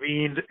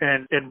convened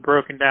and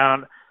broken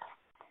down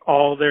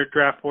all their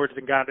draft boards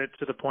and gotten it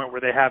to the point where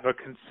they have a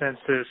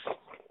consensus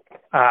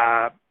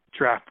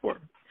draft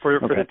board for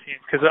the team.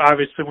 Because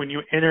obviously when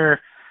you enter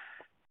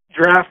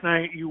draft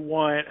night, you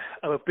want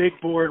a big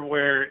board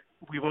where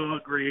we've all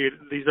agreed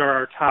these are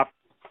our top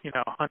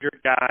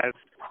 100 guys,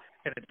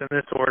 and it's in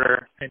this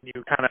order, and you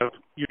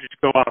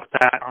just go off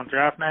that on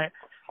draft night.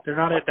 They're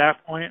not at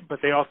that point, but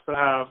they also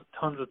have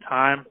tons of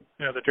time.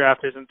 The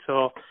draft isn't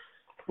until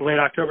late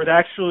October.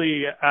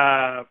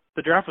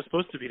 The draft was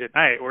supposed to be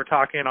tonight. We're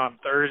talking on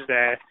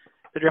Thursday.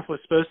 The draft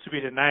was supposed to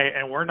be tonight,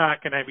 and we're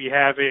not going to be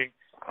having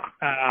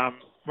a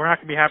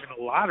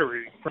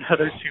lottery for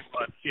another 2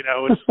 months.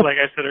 Which, like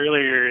I said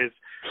earlier, is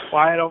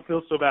why I don't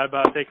feel so bad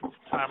about taking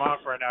some time off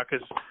right now,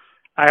 because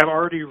I have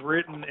already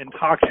written and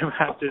talked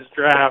about this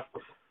draft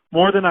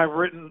more than I've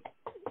written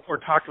or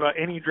talked about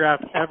any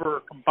draft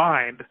ever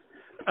combined.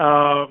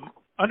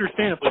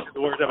 Understandably, the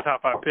Warriors have a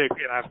top 5 pick,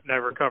 and I've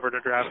never covered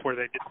a draft where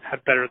they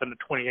had better than the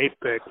 28th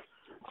pick.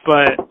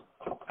 But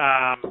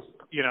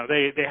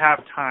they have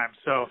time.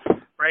 So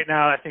right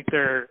now, I think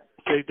they're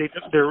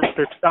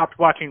stopped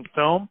watching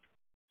film,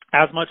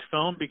 as much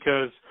film,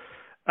 because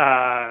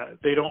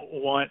they don't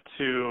want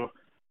to.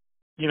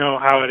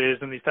 How it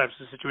is in these types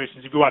of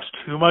situations. If you watch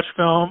too much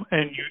film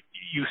and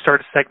you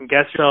start to second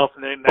guess yourself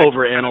and then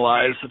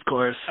overanalyze, of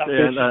course.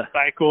 And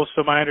cycle.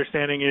 So my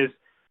understanding is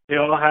they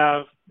all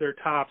have their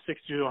top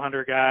 60 to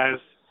 100 guys,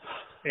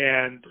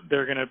 and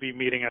they're going to be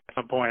meeting at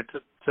some point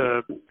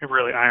to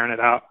really iron it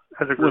out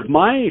as a group.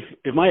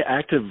 If my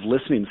active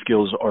listening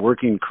skills are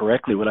working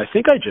correctly, what I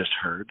think I just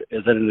heard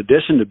is that in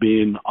addition to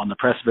being on the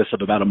precipice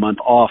of about a month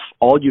off,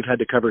 all you've had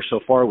to cover so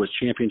far was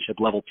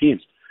championship-level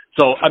teams.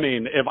 So, I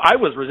mean, if I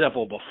was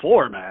resentful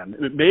before, man,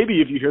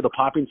 maybe if you hear the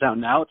popping sound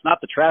now, it's not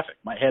the traffic.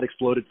 My head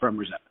exploded from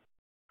resentment.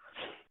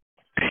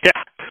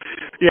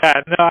 Yeah.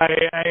 No,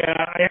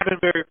 I have been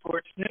very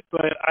fortunate,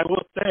 but I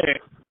will say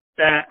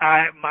that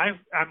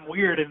I'm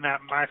weird in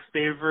that my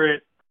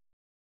favorite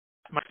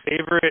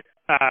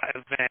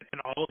event in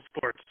all of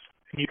sports,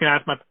 and you can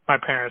ask my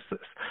parents this.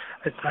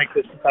 It's like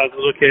this since I was a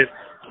little kid.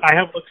 I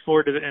have looked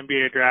forward to the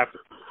NBA draft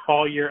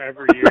all year,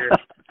 every year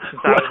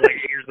since I was like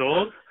 8 years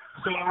old.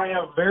 So I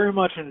have very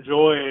much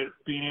enjoyed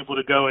being able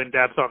to go in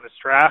depth on this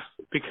draft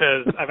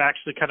because I've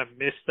actually kind of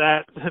missed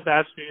that the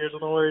past few years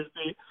on the Warriors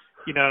beat,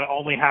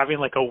 only having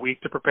like a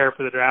week to prepare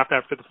for the draft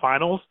after the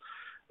finals.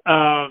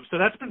 So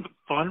that's been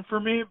fun for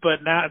me,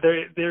 but now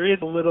there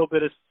is a little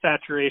bit of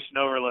saturation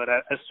overload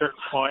at a certain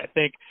point. I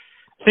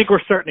think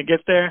we're starting to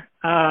get there.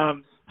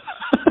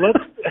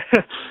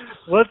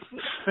 Let's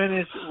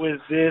finish with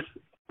this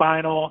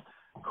final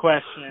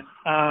question.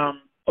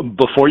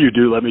 Before you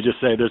do, let me just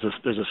say there's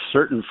a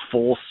certain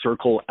full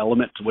circle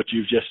element to what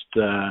you've just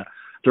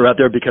threw out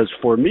there, because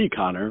for me,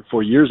 Connor,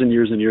 for years and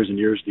years and years and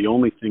years, the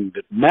only thing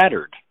that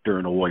mattered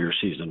during a Warrior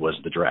season was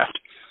the draft.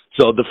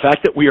 So the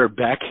fact that we are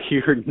back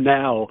here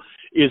now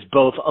is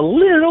both a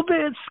little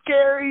bit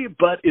scary,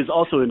 but is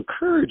also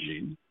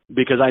encouraging,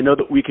 because I know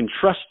that we can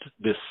trust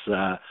this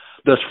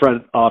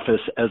front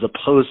office as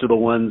opposed to the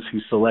ones who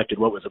selected,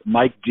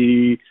 Mike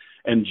D.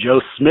 and Joe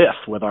Smith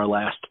with our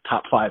last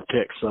top 5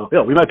 picks. So,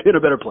 we might be in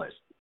a better place.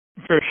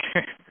 For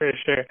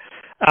sure.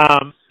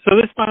 So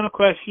this final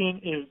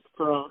question is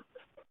from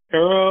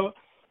Arrow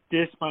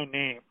Dis My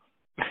Name.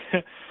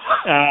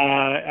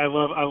 I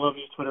love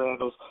these Twitter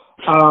handles.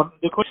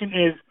 The question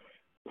is,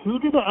 who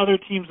do the other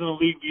teams in the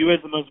league view as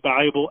the most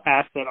valuable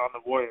asset on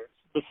the Warriors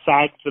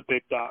besides the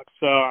big dogs?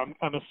 So I'm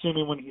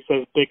assuming when he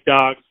says big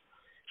dogs,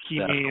 he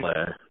means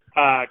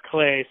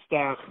Clay,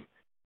 Steph,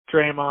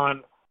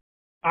 Draymond.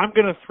 I'm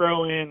going to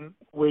throw in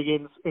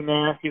Wiggins in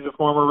there. He's a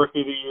former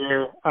Rookie of the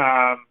Year,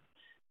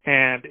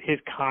 and his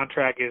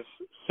contract is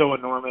so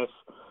enormous.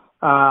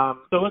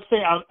 So let's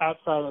say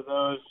outside of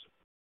those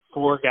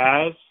 4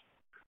 guys,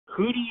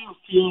 who do you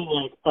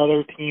feel like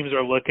other teams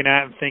are looking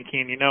at and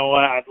thinking, you know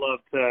what, I'd love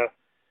to,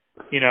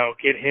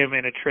 get him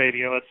in a trade.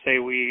 Let's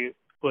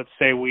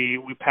say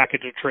we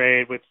package a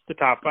trade with the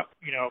top 5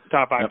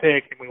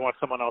 pick, and we want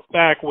someone else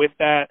back with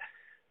that.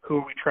 Who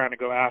are we trying to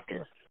go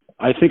after?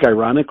 I think,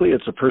 ironically,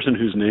 it's a person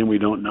whose name we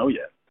don't know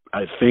yet.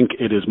 I think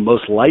it is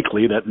most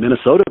likely that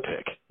Minnesota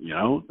pick,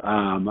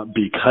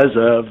 because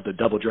of the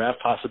double draft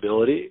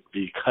possibility,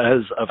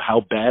 because of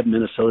how bad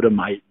Minnesota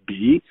might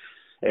be.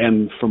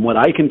 And from what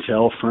I can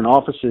tell, front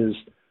offices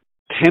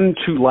tend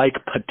to like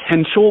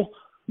potential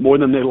more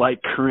than they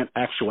like current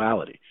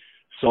actuality.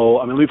 So,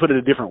 let me put it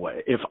a different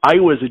way. If I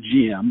was a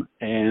GM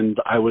and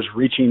I was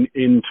reaching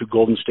into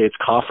Golden State's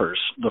coffers,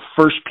 the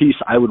first piece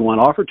I would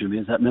want offered to me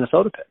is that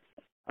Minnesota pick.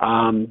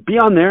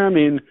 Beyond there,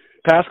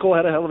 Pascal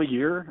had a hell of a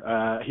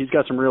year. He's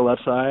got some real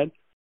upside.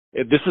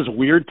 This is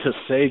weird to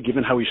say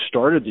given how he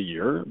started the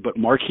year, but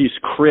Marquise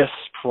Chris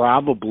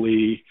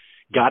probably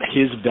got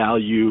his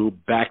value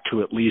back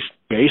to at least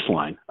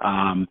baseline.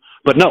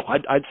 But no,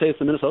 I'd say it's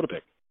the Minnesota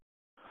pick.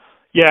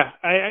 Yeah,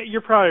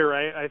 you're probably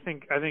right. I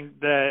think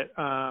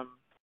that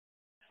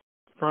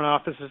front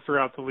offices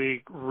throughout the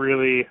league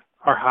really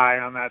are high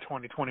on that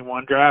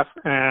 2021 draft,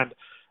 and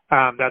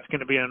that's going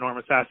to be an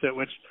enormous asset,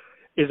 which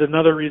is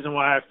another reason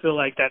why I feel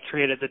like that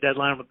trade at the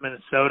deadline with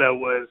Minnesota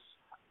was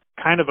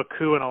kind of a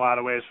coup in a lot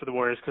of ways for the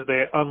Warriors, because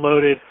they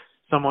unloaded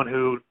someone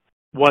who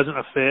wasn't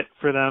a fit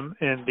for them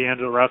in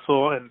D'Angelo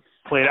Russell and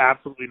played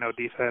absolutely no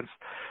defense.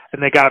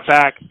 And they got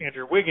back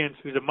Andrew Wiggins,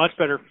 who's a much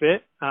better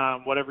fit.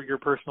 Whatever your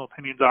personal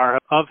opinions are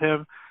of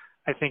him,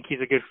 I think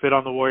he's a good fit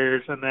on the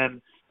Warriors. And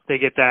then they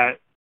get that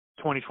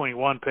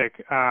 2021 pick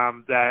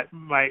that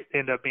might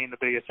end up being the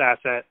biggest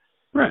asset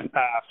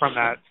from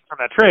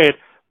that trade.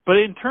 But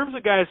in terms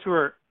of guys who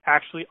are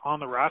actually on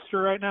the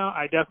roster right now,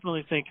 I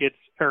definitely think it's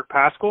Eric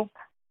Pascal.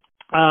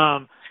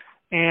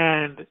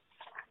 And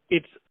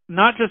it's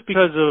not just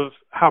because of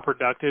how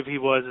productive he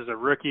was as a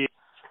rookie.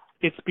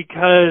 It's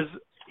because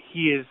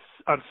he is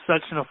on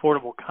such an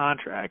affordable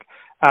contract.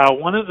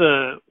 One of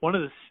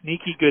the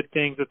sneaky good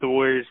things that the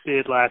Warriors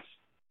did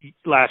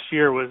last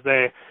year was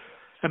they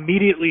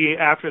immediately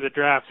after the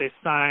draft they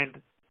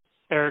signed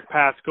Eric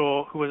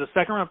Pascal, who was a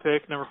second-round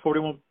pick, number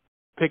 41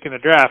 pick in the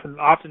draft, and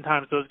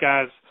oftentimes those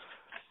guys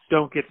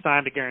don't get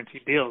signed to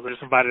guaranteed deals. They're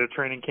just invited to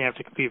training camp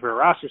to compete for a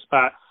roster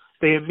spot.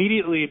 They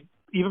immediately,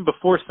 even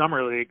before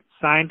Summer League,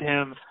 signed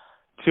him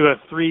to a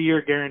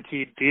 3-year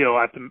guaranteed deal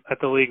at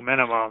the league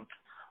minimum,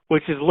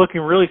 which is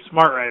looking really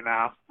smart right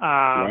now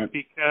Right.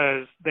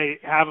 because they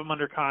have him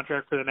under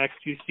contract for the next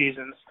 2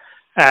 seasons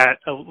at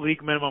a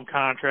league minimum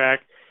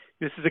contract.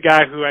 This is a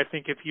guy who I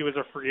think if he was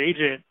a free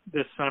agent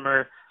this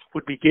summer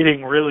would be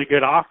getting really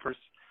good offers.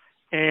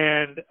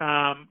 And,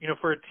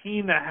 for a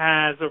team that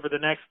has over the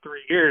next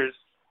 3 years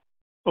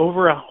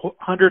over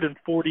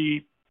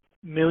 $140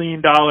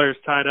 million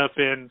tied up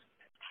in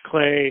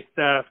Clay,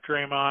 Steph,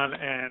 Draymond,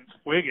 and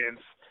Wiggins,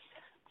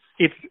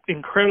 it's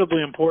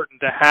incredibly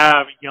important to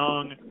have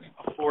young,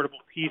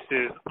 affordable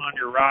pieces on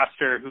your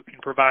roster who can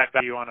provide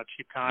value on a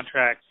cheap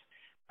contract.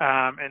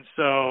 And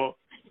so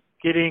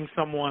getting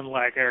someone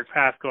like Eric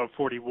Paschall at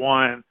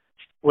 41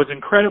 was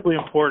incredibly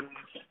important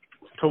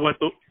to what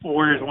the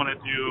Warriors want to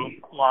do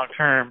long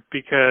term,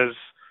 because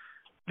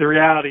the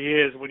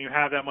reality is when you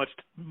have that much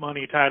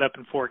money tied up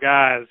in 4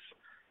 guys,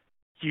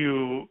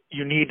 you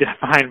need to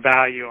find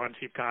value on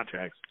cheap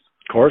contracts.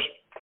 Of course.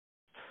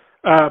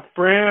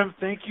 Bram,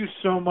 thank you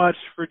so much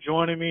for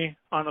joining me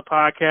on the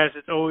podcast.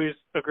 It's always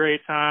a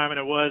great time, and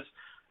it was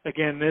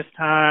again this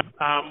time.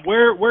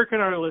 Where can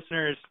our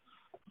listeners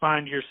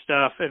find your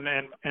stuff and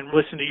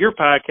listen to your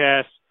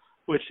podcast,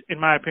 which in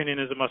my opinion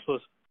is a must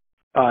listen?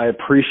 I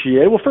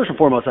appreciate it. Well, first and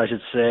foremost, I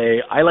should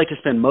say I like to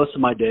spend most of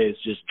my days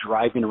just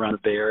driving around the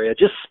Bay Area,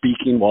 just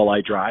speaking while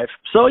I drive.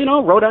 So,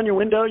 roll down your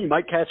window. You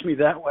might catch me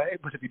that way,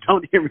 but if you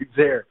don't hear me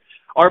there,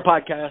 our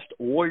podcast,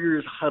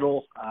 Warriors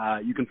Huddle,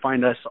 you can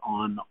find us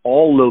on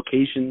all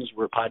locations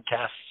where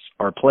podcasts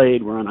are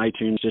played. We're on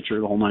iTunes,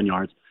 Stitcher, the whole 9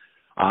 yards.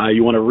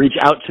 You want to reach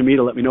out to me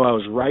to let me know I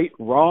was right,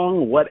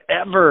 wrong,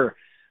 whatever.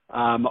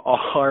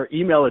 Our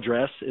email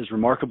address is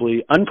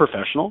remarkably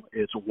unprofessional.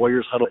 It's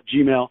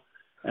warriorshuddle@gmail.com.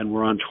 And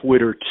we're on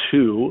Twitter,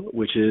 too,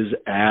 which is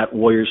at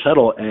Warriors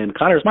Huddle. And,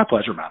 Connor, it's my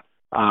pleasure, man.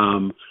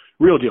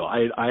 Real deal.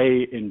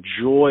 I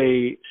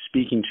enjoy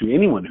speaking to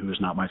anyone who is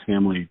not my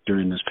family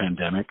during this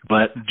pandemic.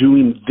 But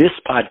doing this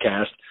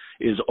podcast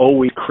is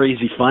always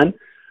crazy fun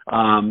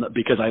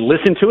because I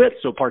listen to it.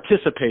 So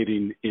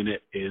participating in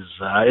it is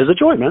a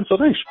joy, man. So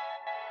thanks.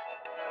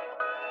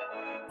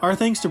 Our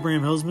thanks to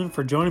Bram Hillsman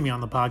for joining me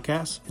on the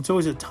podcast. It's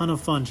always a ton of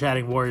fun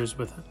chatting Warriors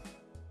with him.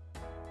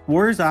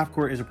 Warriors Off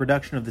Court is a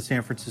production of the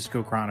San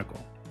Francisco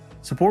Chronicle.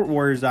 Support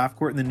Warriors Off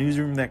Court in the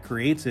newsroom that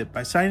creates it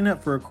by signing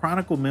up for a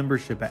Chronicle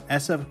membership at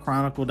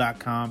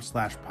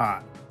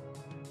sfchronicle.com/pod.